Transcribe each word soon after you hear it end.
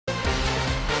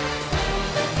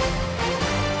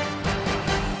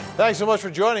Thanks so much for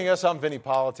joining us. I'm Vinnie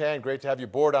Politan. Great to have you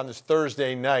aboard on this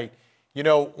Thursday night. You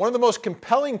know, one of the most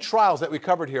compelling trials that we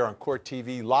covered here on Court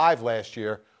TV Live last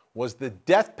year was the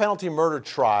death penalty murder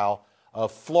trial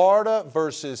of Florida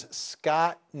versus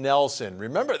Scott Nelson.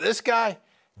 Remember this guy?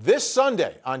 This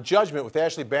Sunday on Judgment with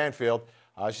Ashleigh Banfield,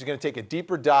 she's going to take a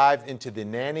deeper dive into the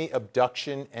Nanny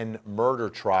abduction and murder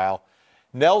trial.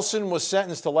 Nelson was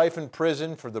sentenced to life in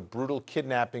prison for the brutal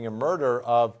kidnapping and murder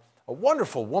of a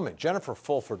wonderful woman. Jennifer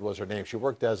Fulford was her name. She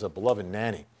worked as a beloved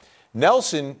nanny.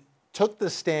 Nelson took the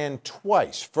stand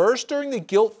twice, first during the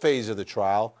guilt phase of the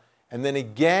trial and then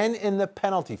again in the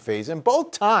penalty phase. And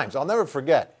both times, I'll never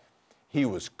forget, he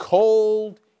was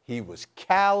cold, he was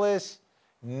callous,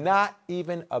 not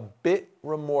even a bit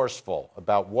remorseful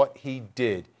about what he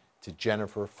did to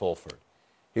Jennifer Fulford.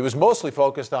 He was mostly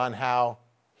focused on how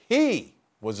he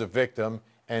was a victim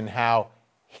and how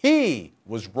he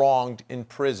was wronged in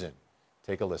prison.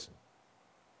 Take a listen.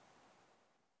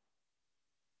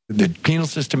 The penal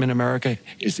system in America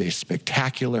is a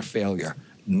spectacular failure.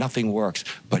 Nothing works.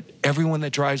 But everyone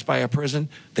that drives by a prison,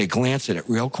 they glance at it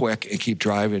real quick and keep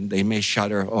driving. They may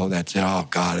shudder, oh, that's it, oh,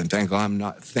 God, and thank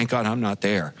God I'm not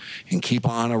there, and keep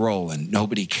on a-rolling.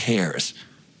 Nobody cares.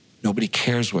 Nobody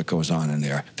cares what goes on in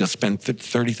there. They'll spend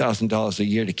 $30,000 a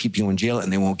year to keep you in jail,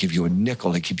 and they won't give you a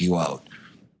nickel to keep you out.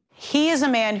 He is a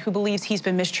man who believes he's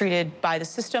been mistreated by the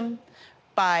system,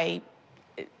 by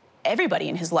everybody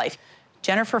in his life.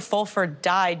 Jennifer Fulford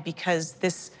died because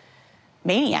this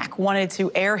maniac wanted to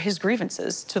air his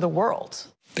grievances to the world.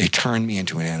 They turned me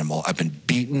into an animal. I've been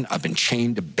beaten. I've been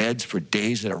chained to beds for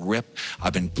days at a rip.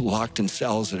 I've been locked in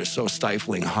cells that are so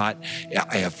stifling hot.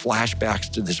 I have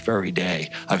flashbacks to this very day.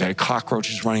 I've had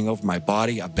cockroaches running over my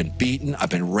body. I've been beaten. I've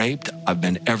been raped. I've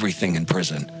been everything in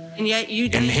prison. And yet you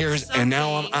did and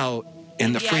now I'm out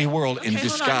in the free world, and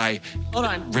this guy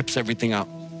rips everything up.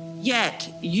 Yet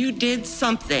you did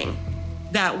something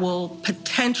that will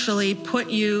potentially put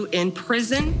you in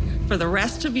prison for the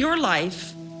rest of your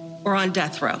life or on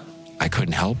death row. I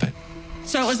couldn't help it.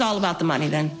 So it was all about the money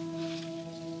then?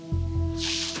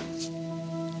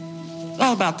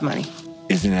 All about the money.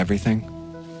 Isn't everything?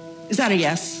 Is that a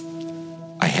yes?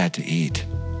 I had to eat.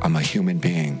 I'm a human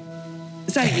being.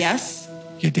 Is that a yes?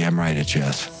 You're damn right it's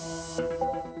yes.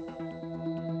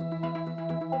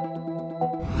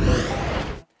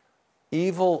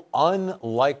 Evil,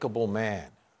 unlikable man.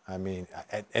 I mean,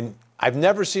 and I've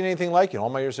never seen anything like it in all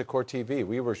my years at Court TV.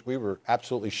 We were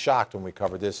absolutely shocked when we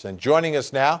covered this. And joining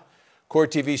us now, Court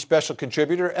TV special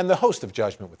contributor and the host of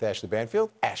Judgment with Ashleigh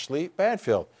Banfield, Ashleigh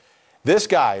Banfield. This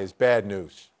guy is bad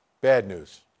news. Bad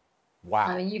news. Wow.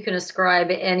 I mean, you can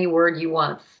ascribe any word you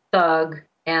want. Thug,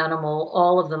 animal,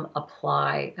 all of them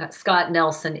apply. Scott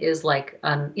Nelson is like,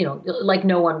 like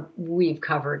no one we've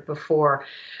covered before.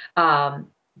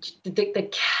 The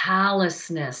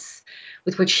callousness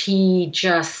with which he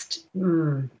just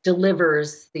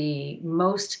delivers the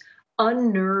most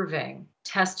unnerving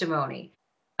testimony.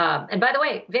 And by the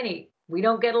way, Vinny, we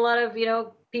don't get a lot of,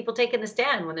 people taking the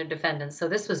stand when they're defendants. So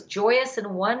this was joyous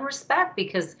in one respect,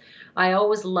 because I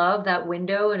always love that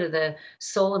window into the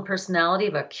soul and personality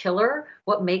of a killer,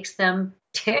 what makes them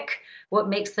tick, what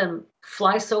makes them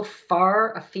fly so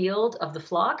far afield of the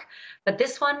flock. But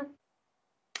this one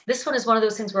is one of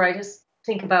those things where I just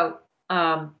think about,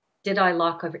 did I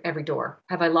lock every door?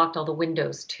 Have I locked all the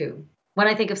windows too? When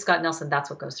I think of Scott Nelson, that's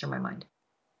what goes through my mind.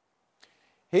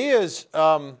 He is,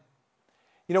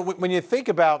 when you think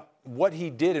about what he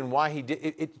did and why he did,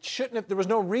 it shouldn't have, there was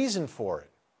no reason for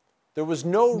it. There was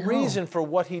no reason for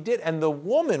what he did. And the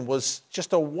woman was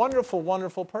just a wonderful,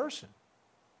 wonderful person.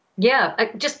 Yeah,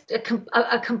 just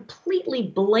a completely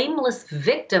blameless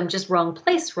victim, just wrong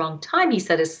place, wrong time. He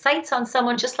set his sights on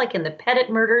someone, just like in the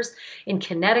Pettit murders in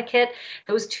Connecticut.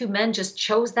 Those two men just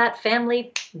chose that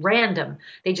family random.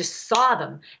 They just saw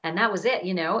them, and that was it,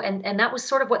 and that was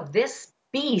sort of what this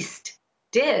beast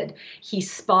did. He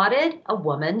spotted a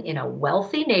woman in a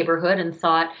wealthy neighborhood and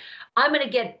thought, I'm going to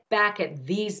get back at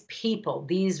these people,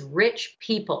 these rich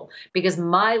people, because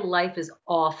my life is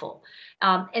awful.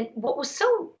 And what was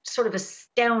so sort of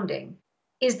astounding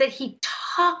is that he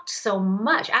talked so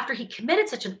much after he committed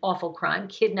such an awful crime,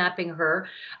 kidnapping her,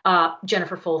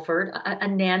 Jennifer Fulford, a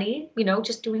nanny,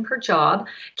 just doing her job,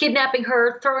 kidnapping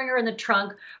her, throwing her in the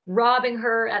trunk, robbing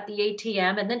her at the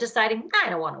ATM, and then deciding, I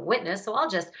don't want to witness, so I'll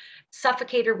just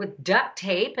suffocate her with duct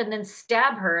tape and then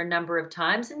stab her a number of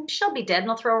times, and she'll be dead,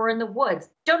 and I'll throw her in the woods.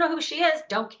 Don't know who she is,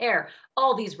 don't care.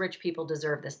 All these rich people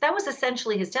deserve this. That was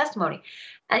essentially his testimony.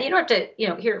 And you don't have to,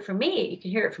 hear it from me. You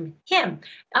can hear it from him.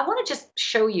 I want to just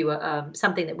show you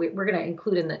something that we're going to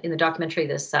include in the documentary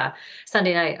this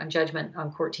Sunday night on Judgment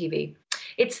on Court TV.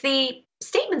 It's the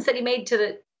statements that he made to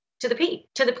the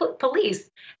police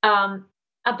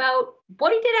about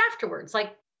what he did afterwards.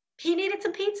 Like, he needed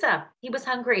some pizza. He was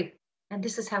hungry. And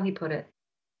this is how he put it.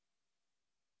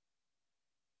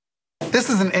 This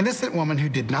is an innocent woman who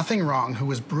did nothing wrong, who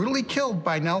was brutally killed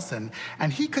by Nelson,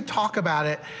 and he could talk about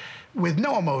it with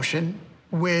no emotion,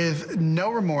 with no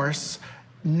remorse,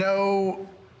 no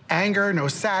anger, no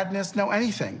sadness, no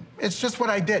anything. It's just what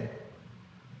I did.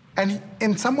 And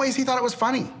in some ways, he thought it was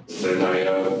funny. And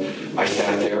I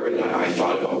sat there and I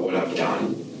thought about what I've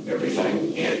done,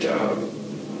 everything,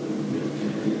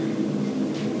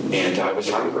 and I was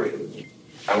hungry.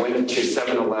 I went to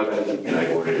 7-Eleven and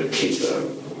I ordered a pizza.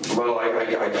 Well,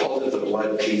 I called it the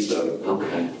blood pizza.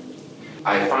 Okay.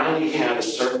 I finally had a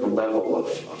certain level of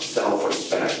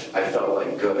self-respect. I felt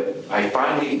like good. I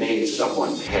finally made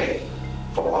someone pay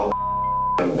for all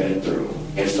I've been through.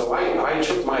 And so I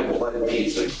took my blood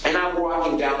pizza, and I'm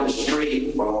walking down the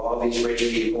street while all these rich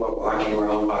people are walking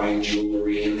around buying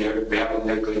jewelry, and they're having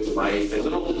their good life. And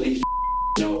little did these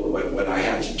know what I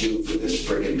had to do for this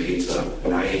friggin' pizza.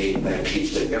 And I ate that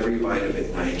pizza, every bite of it,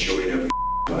 and I enjoyed every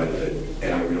bite of it,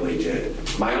 and I really did.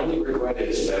 My only regret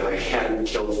is that I hadn't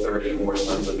killed 30 more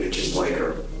sons of bitches like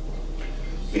her,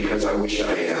 because I wish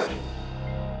I had.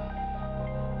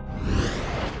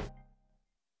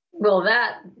 Well,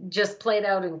 that just played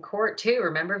out in court too.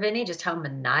 Remember, Vinny, just how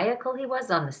maniacal he was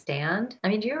on the stand? I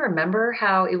mean, do you remember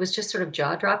how it was just sort of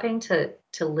jaw-dropping to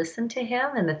listen to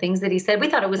him and the things that he said? We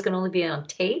thought it was going to only be on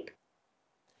tape,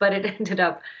 but it ended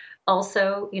up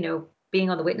also, you know,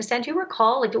 being on the witness stand. Do you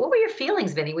recall, like, what were your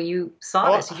feelings, Vinny, when you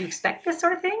saw this? Did you expect this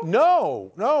sort of thing?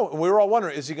 No. We were all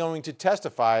wondering, is he going to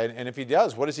testify? And if he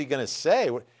does, what is he going to say?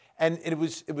 And it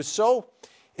was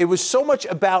so much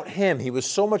about him. He was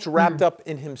so much wrapped up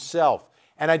in himself.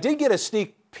 And I did get a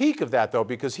sneak peek of that, though,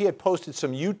 because he had posted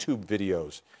some YouTube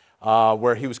videos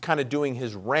where he was kind of doing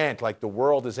his rant, like the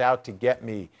world is out to get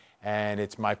me, and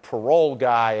it's my parole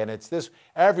guy, and it's this,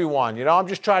 everyone, you know, I'm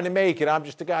just trying to make it. I'm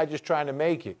just a guy just trying to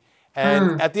make it.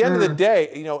 And at the end of the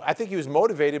day, you know, I think he was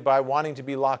motivated by wanting to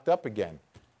be locked up again.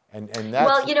 And that's...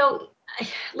 Well, you know,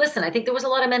 listen, I think there was a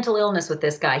lot of mental illness with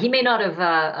this guy. He may not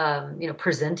have, you know,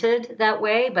 presented that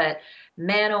way, but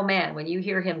man, oh man, when you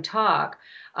hear him talk,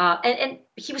 and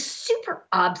he was super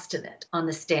obstinate on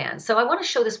the stand. So I want to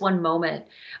show this one moment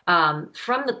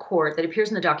from the court that appears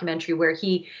in the documentary where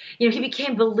he, you know, he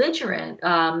became belligerent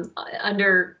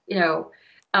under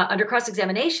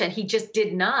cross-examination. He just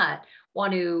did not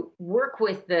want to work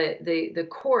with the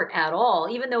court at all,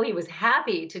 even though he was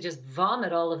happy to just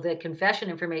vomit all of the confession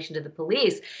information to the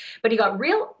police. But he got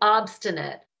real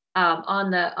obstinate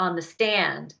on the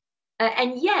stand,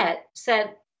 and yet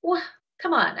said, "Well,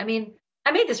 come on. I mean,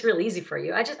 I made this real easy for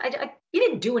you. You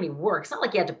didn't do any work. It's not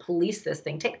like you had to police this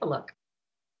thing. Take a look."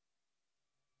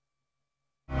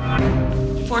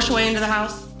 Force your way into the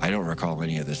house? I don't recall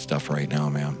any of this stuff right now,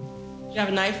 ma'am. Did you have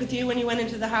a knife with you when you went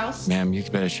into the house? Ma'am, you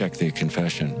better check the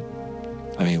confession.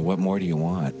 I mean, what more do you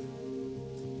want?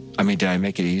 I mean, did I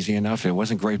make it easy enough? It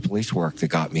wasn't great police work that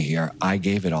got me here. I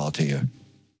gave it all to you.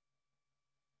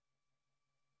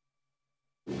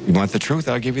 You want the truth?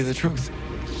 I'll give you the truth.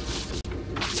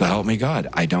 So help me God,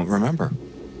 I don't remember.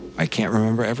 I can't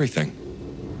remember everything.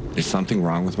 There's something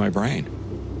wrong with my brain.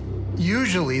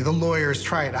 Usually, the lawyers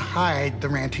try to hide the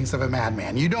rantings of a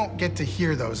madman. You don't get to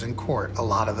hear those in court a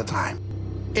lot of the time.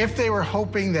 If they were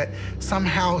hoping that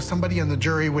somehow somebody on the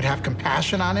jury would have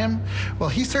compassion on him, well,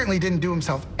 he certainly didn't do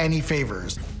himself any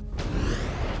favors.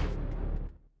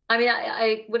 I mean,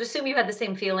 I would assume you had the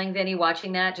same feeling, Vinny,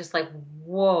 watching that, just like,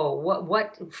 whoa,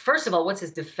 what, first of all, what's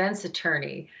his defense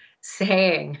attorney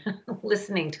saying,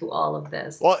 listening to all of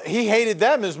this? Well, he hated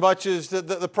them as much as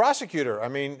the prosecutor. I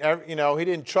mean, you know, he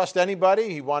didn't trust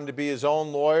anybody. He wanted to be his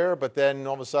own lawyer, but then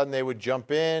all of a sudden they would jump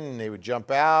in and they would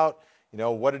jump out. You know,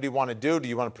 what did he want to do? Do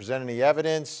you want to present any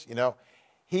evidence? You know,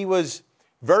 he was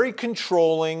very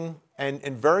controlling and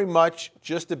very much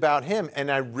just about him. And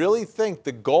I really think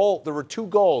there were two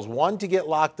goals. One, to get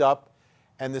locked up,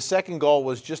 and the second goal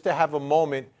was just to have a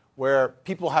moment where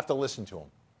people have to listen to him.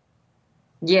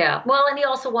 Yeah, well, and he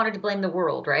also wanted to blame the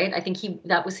world, right? I think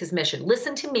that was his mission.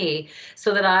 Listen to me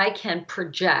so that I can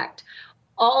project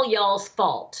all y'all's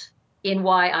fault in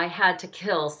why I had to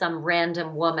kill some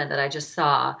random woman that I just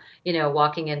saw, you know,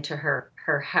 walking into her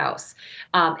house.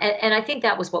 And I think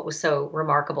that was what was so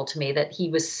remarkable to me, that he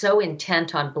was so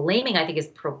intent on blaming, I think, his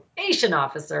probation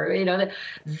officer, you know,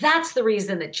 that's the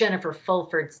reason that Jennifer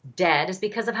Fulford's dead, is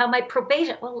because of how my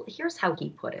probation, well, here's how he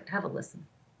put it. Have a listen.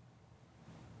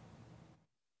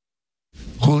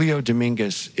 Julio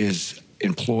Dominguez is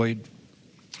employed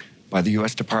by the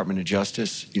U.S. Department of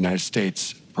Justice, United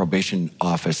States probation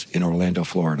office in Orlando,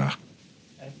 Florida.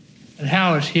 And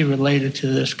how is he related to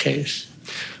this case?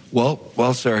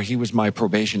 Well, sir, he was my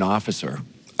probation officer.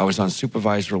 I was on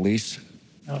supervised release.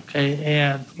 Okay,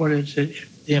 and what is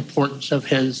the importance of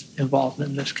his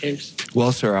involvement in this case?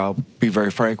 Well, sir, I'll be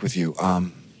very frank with you.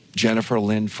 Jennifer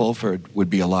Lynn Fulford would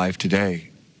be alive today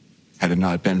had it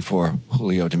not been for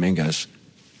Julio Dominguez.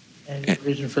 Any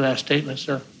reason for that statement,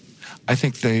 sir? I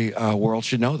think the world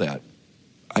should know that.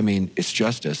 I mean, it's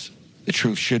justice. The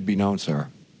truth should be known, sir.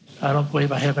 I don't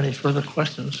believe I have any further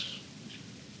questions.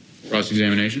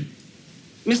 Cross-examination.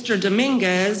 Mr.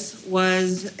 Dominguez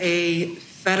was a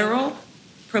federal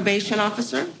probation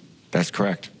officer. That's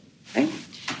correct. Okay.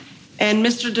 And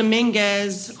Mr.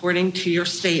 Dominguez, according to your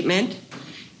statement,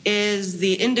 is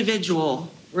the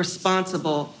individual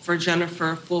responsible for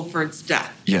Jennifer Fulford's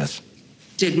death. Yes.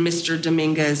 Did Mr.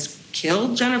 Dominguez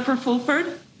kill Jennifer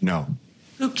Fulford? No.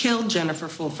 Who killed Jennifer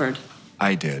Fulford?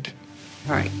 I did.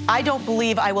 All right. I don't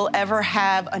believe I will ever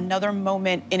have another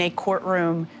moment in a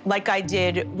courtroom like I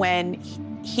did when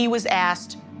he was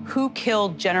asked who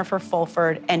killed Jennifer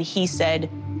Fulford, and he said,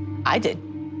 I did.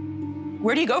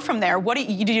 Where do you go from there? Do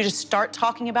you just start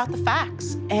talking about the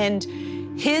facts? And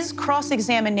his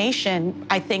cross-examination,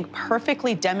 I think,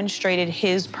 perfectly demonstrated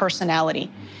his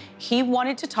personality. He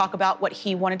wanted to talk about what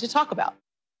he wanted to talk about.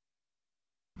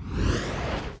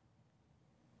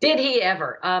 Did he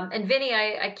ever? And Vinny,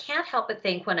 I can't help but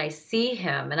think when I see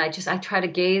him, and I try to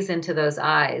gaze into those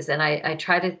eyes, and I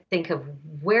try to think of,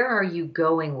 where are you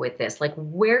going with this? Like,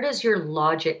 where does your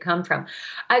logic come from?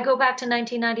 I go back to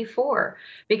 1994,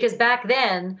 because back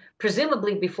then,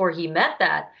 presumably before he met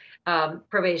that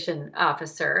probation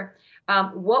officer,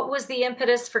 what was the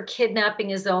impetus for kidnapping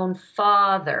his own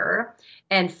father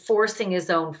and forcing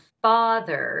his own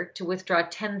father to withdraw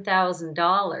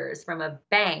 $10,000 from a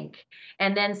bank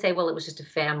and then say, well, it was just a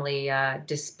family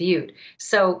dispute?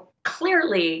 So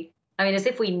clearly, I mean, as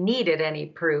if we needed any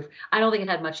proof, I don't think it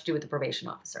had much to do with the probation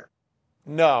officer.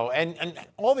 No, and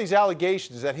all these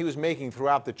allegations that he was making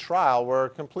throughout the trial were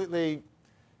completely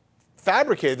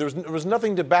fabricated. There was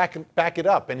nothing to back it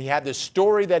up. And he had this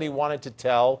story that he wanted to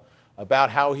tell about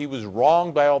how he was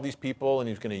wronged by all these people and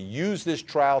he was going to use this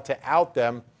trial to out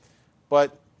them.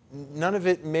 But none of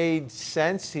it made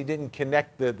sense. He didn't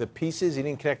connect the pieces. He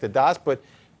didn't connect the dots, but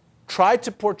tried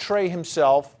to portray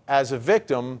himself as a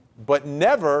victim, but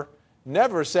never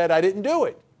said, I didn't do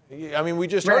it. I mean, we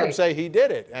just heard him say he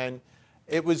did it. And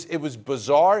it was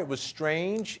bizarre, it was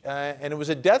strange, and it was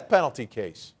a death penalty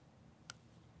case.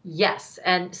 Yes.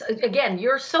 And again,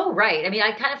 you're so right. I mean,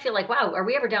 I kind of feel like, wow, are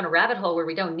we ever down a rabbit hole where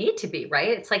we don't need to be, right?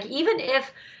 It's like, even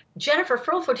if Jennifer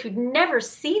Fulford, who'd never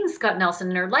seen Scott Nelson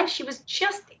in her life, she was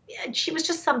just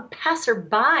some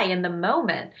passerby in the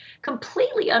moment,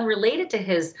 completely unrelated to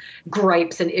his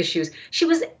gripes and issues. She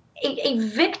was a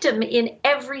victim in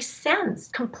every sense,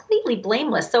 completely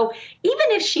blameless. So even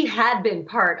if she had been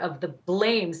part of the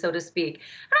blame, so to speak,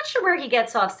 I'm not sure where he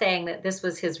gets off saying that this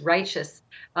was his righteous,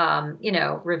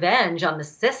 revenge on the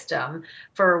system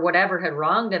for whatever had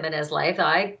wronged him in his life.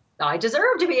 I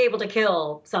deserve to be able to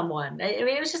kill someone. I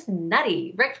mean, it was just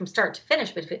nutty right from start to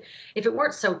finish. But if it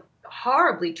weren't so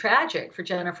horribly tragic for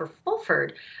Jennifer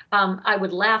Fulford, I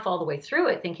would laugh all the way through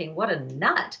it thinking, what a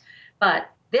nut. But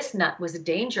this nut was a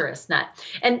dangerous nut.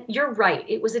 And you're right,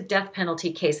 it was a death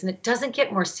penalty case, and it doesn't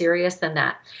get more serious than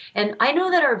that. And I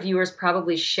know that our viewers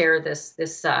probably share this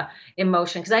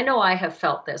emotion, because I know I have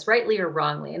felt this, rightly or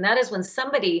wrongly. And that is when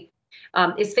somebody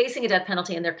is facing a death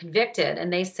penalty and they're convicted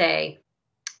and they say,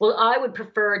 well, I would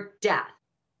prefer death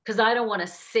because I don't want to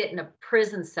sit in a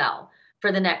prison cell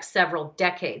for the next several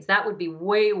decades. That would be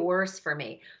way worse for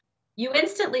me. You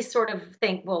instantly sort of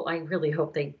think, well, I really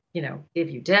hope they, give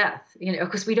you death,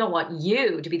 because we don't want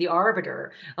you to be the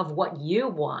arbiter of what you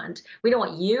want. We don't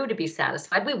want you to be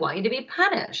satisfied. We want you to be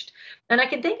punished. And I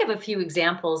can think of a few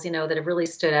examples, that have really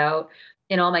stood out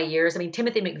in all my years. I mean,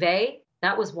 Timothy McVeigh,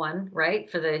 that was one, right,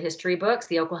 for the history books,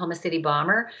 the Oklahoma City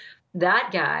bomber. That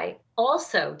guy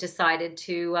also decided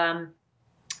to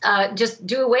just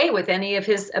do away with any of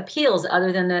his appeals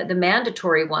other than the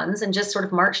mandatory ones, and just sort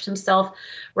of marched himself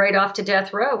right off to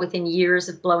death row within years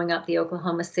of blowing up the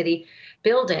Oklahoma City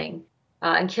building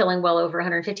and killing well over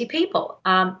 150 people.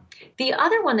 The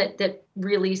other one that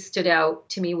really stood out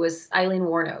to me was Eileen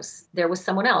Wuornos. There was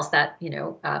someone else, that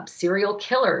serial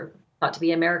killer, thought to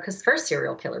be America's first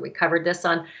serial killer. We covered this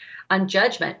on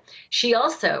Judgment. She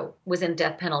also was in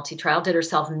death penalty trial, did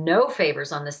herself no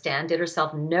favors on the stand, did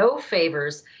herself no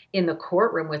favors in the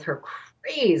courtroom with her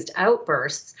crazed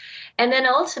outbursts, and then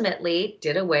ultimately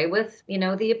did away with,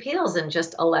 the appeals and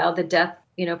just allowed the death,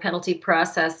 penalty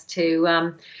process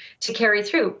to carry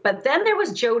through. But then there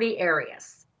was Jodi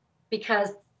Arias, because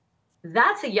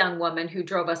that's a young woman who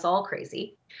drove us all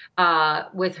crazy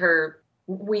with her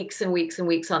weeks and weeks and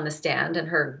weeks on the stand and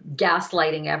her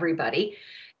gaslighting everybody.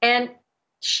 And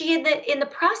she, in the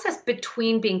process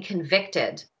between being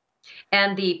convicted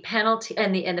and the penalty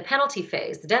and the penalty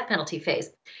phase, the death penalty phase,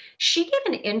 she gave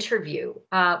an interview,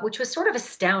 which was sort of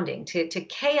astounding, to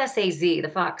KSAZ, the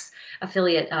Fox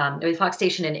affiliate, the Fox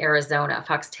station in Arizona,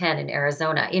 Fox 10 in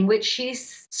Arizona, in which she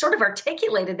sort of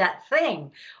articulated that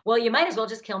thing. Well, you might as well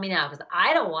just kill me now, because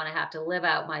I don't want to have to live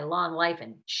out my long life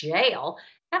in jail.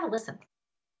 Have a listen.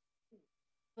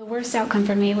 The worst outcome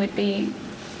for me would be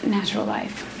natural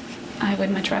life. I would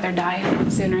much rather die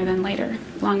sooner than later.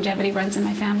 Longevity runs in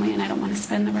my family, and I don't want to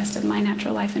spend the rest of my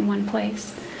natural life in one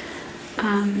place.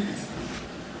 I'm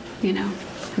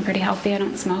pretty healthy. I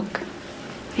don't smoke,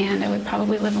 and I would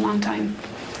probably live a long time.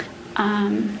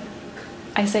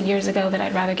 I said years ago that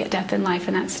I'd rather get death than life,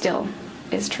 and that still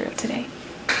is true today.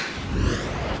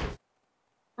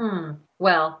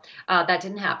 Well, that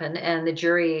didn't happen, and the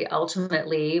jury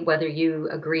ultimately, whether you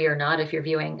agree or not, if you're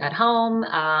viewing at home,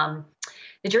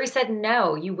 the jury said,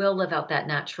 no, you will live out that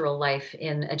natural life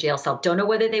in a jail cell. Don't know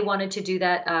whether they wanted to do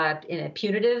that in a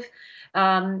punitive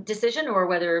decision, or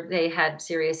whether they had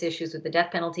serious issues with the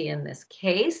death penalty in this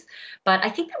case. But I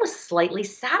think that was slightly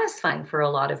satisfying for a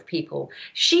lot of people.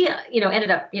 She,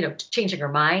 ended up, changing her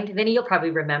mind. Vinny, you'll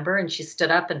probably remember, and she stood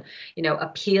up and,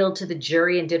 appealed to the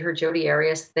jury and did her Jodi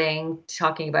Arias thing,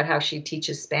 talking about how she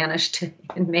teaches Spanish to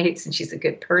inmates and she's a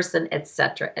good person, et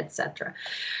cetera, et cetera.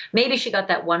 Maybe she got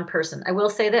that one person. I will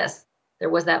say this. There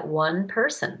was that one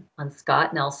person on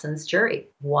Scott Nelson's jury,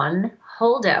 one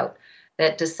holdout,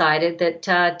 that decided that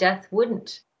death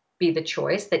wouldn't be the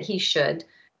choice, that he should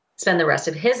spend the rest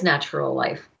of his natural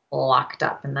life locked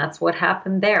up. And that's what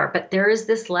happened there. But there is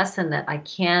this lesson that I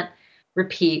can't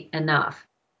repeat enough.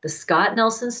 The Scott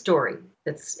Nelson story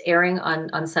that's airing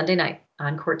on Sunday night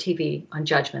on Court TV on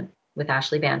Judgment with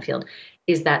Ashleigh Banfield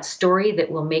is that story that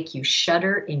will make you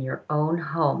shudder in your own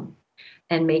home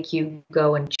and make you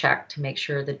go and check to make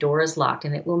sure the door is locked.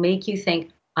 And it will make you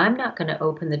think, I'm not going to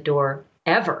open the door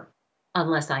ever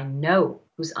unless I know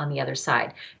who's on the other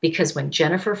side. Because when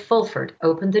Jennifer Fulford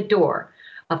opened the door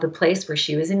of the place where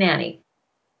she was a nanny,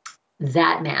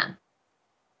 that man,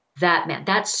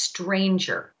 that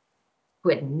stranger who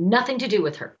had nothing to do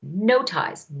with her, no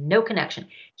ties, no connection,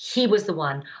 he was the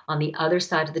one on the other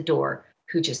side of the door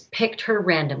who just picked her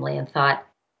randomly and thought,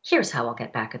 here's how I'll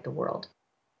get back at the world.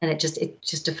 And it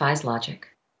just defies logic.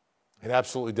 It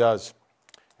absolutely does.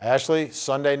 Ashleigh,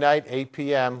 Sunday night, 8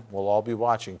 p.m. We'll all be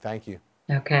watching. Thank you.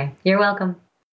 Okay. You're welcome.